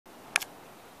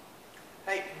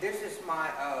This is my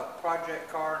project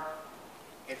car.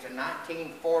 It's a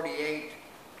 1948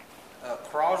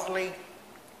 Crosley,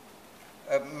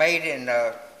 made in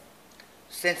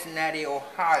Cincinnati,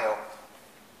 Ohio.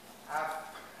 I've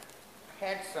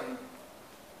had some,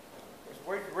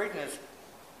 the reason it's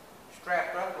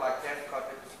strapped up like that because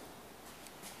it's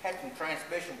had some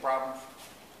transmission problems.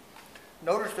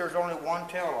 Notice there's only one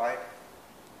tail light,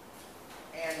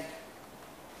 and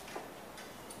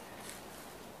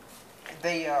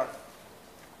the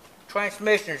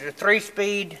transmission is a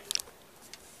 3-speed.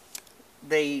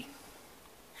 The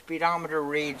speedometer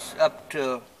reads up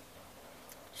to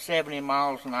 70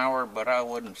 miles an hour, but I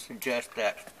wouldn't suggest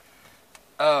that.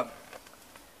 It's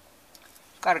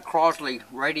got a Crosley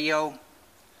radio,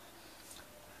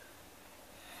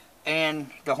 and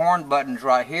the horn button's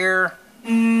right here.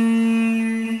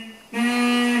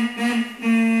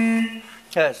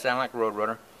 Does sound like a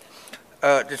Roadrunner.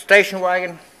 The station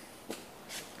wagon,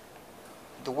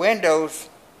 the windows,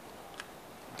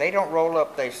 they don't roll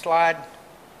up, they slide.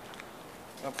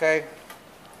 Okay,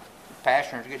 the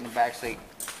passengers get in the back seat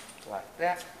like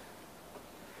that.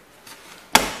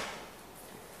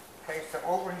 Okay, so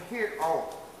over here,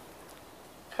 oh,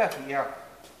 yeah,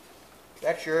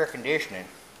 that's your air conditioning.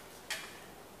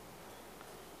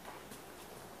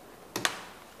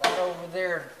 Right over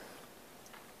there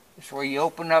is where you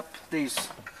open up these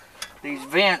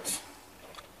vents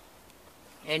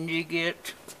and you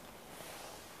get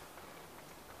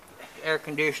air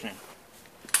conditioning.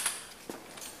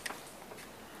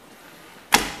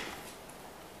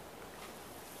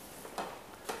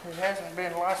 It hasn't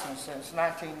been licensed since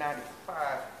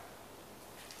 1995.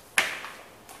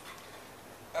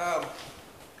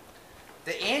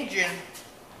 The engine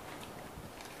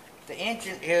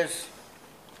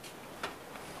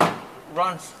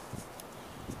runs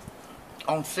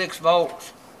on 6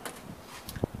 volts,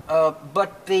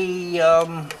 but the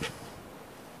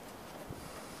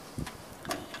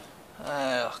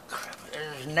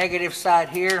there's a negative side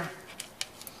here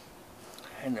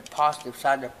and the positive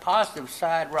side. The positive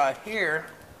side right here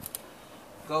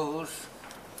goes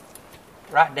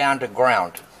right down to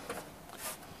ground.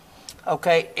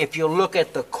 Okay, if you look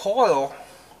at the coil,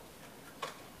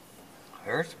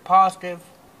 there's the positive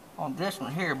on this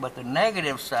one here, but the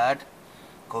negative side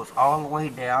goes all the way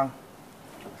down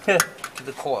to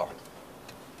the coil,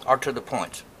 or to the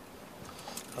points.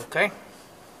 Okay?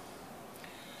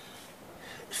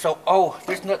 So, oh,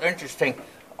 this is another interesting.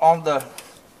 On the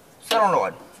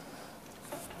solenoid,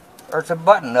 there's a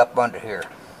button up under here.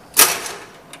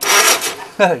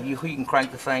 you can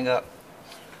crank the thing up.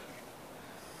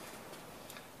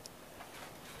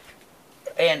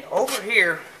 And over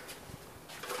here,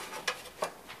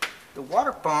 the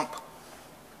water pump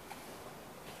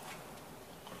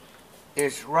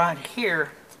is right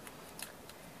here,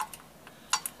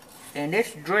 and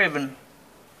it's driven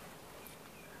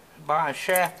by a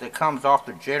shaft that comes off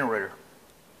the generator.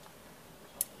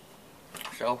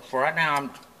 So for right now,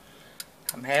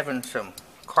 I'm having some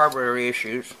carburetor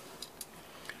issues.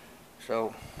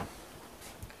 So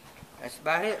that's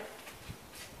about it.